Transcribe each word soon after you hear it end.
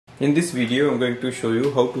In this video I'm going to show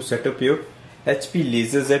you how to set up your HP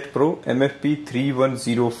Laserjet Pro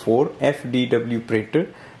MFP3104fdw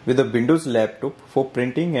printer with a Windows laptop for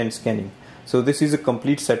printing and scanning. So this is a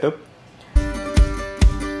complete setup.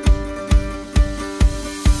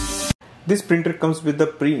 This printer comes with the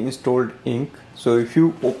pre-installed ink. So if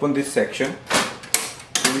you open this section,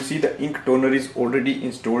 you will see the ink toner is already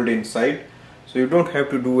installed inside. So you don't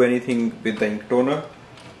have to do anything with the ink toner.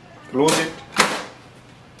 Close it.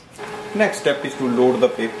 Next step is to load the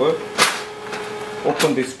paper.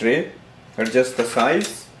 Open this tray, adjust the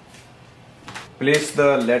size, place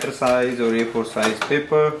the letter size or A4 size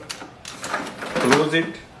paper, close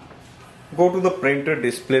it, go to the printer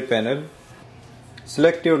display panel,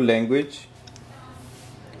 select your language,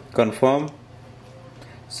 confirm,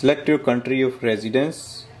 select your country of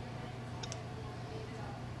residence,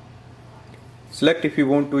 select if you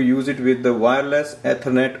want to use it with the wireless,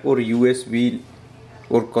 Ethernet or USB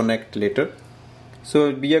or connect later. So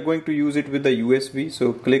we are going to use it with the USB,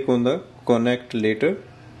 so click on the connect later,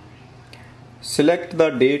 select the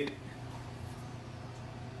date,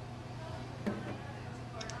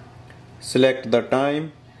 select the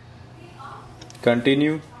time,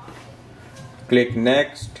 continue, click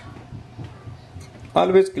next.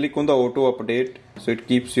 Always click on the auto update so it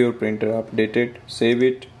keeps your printer updated. Save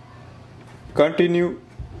it, continue.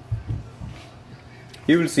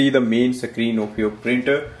 You will see the main screen of your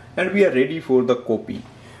printer and we are ready for the copy.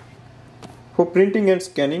 For printing and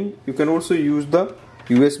scanning, you can also use the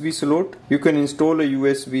USB slot. You can install a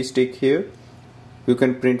USB stick here. You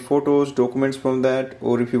can print photos, documents from that,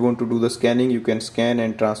 or if you want to do the scanning, you can scan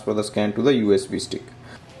and transfer the scan to the USB stick.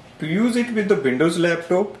 To use it with the Windows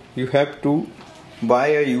laptop, you have to buy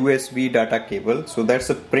a USB data cable. So that's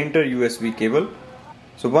a printer USB cable.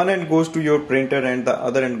 So one end goes to your printer and the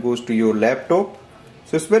other end goes to your laptop.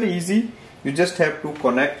 So it's very easy, you just have to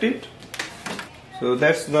connect it. So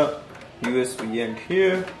that's the USB end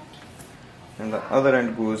here and the other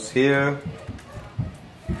end goes here.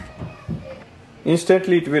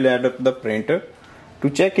 Instantly it will add up the printer. To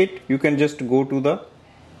check it, you can just go to the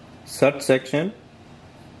search section,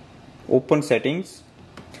 open settings,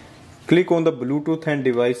 click on the Bluetooth and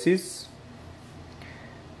devices,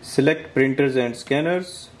 select printers and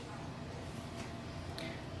scanners,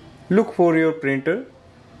 look for your printer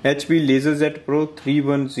HP Laserjet Pro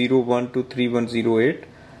 3101 to 3108.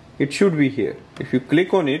 It should be here. If you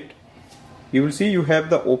click on it, you will see you have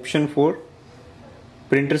the option for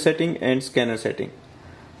printer setting and scanner setting.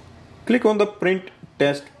 Click on the print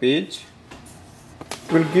test page.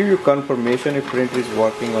 It will give you confirmation if printer is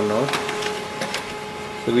working or not.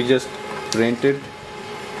 So we just printed.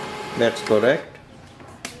 That's correct.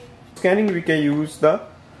 Scanning, we can use the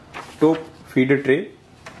top feeder tray,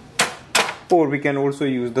 or we can also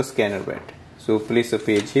use the scanner bed. So place a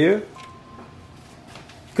page here,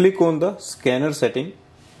 click on the scanner setting,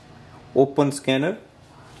 open scanner.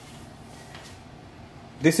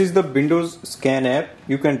 This is the Windows Scan app.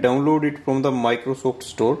 You can download it from the Microsoft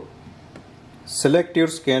Store. Select your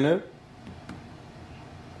scanner,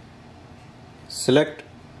 select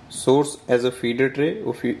source as a feeder tray.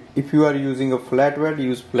 If you are using a flatbed,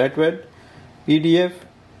 use flatbed. PDF,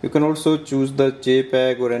 you can also choose the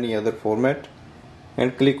JPEG or any other format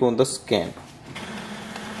and click on the scan.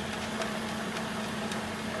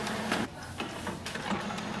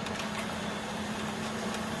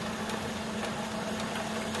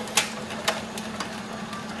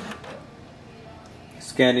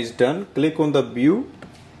 Scan is done. Click on the view.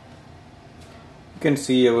 You can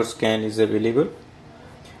see our scan is available.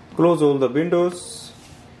 Close all the windows.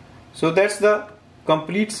 So that's the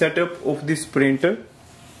complete setup of this printer,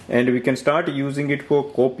 and we can start using it for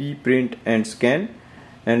copy, print and scan,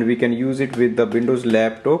 and we can use it with the Windows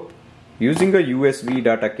laptop using a USB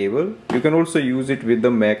data cable. You can also use it with the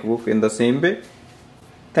MacBook in the same way.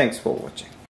 Thanks for watching.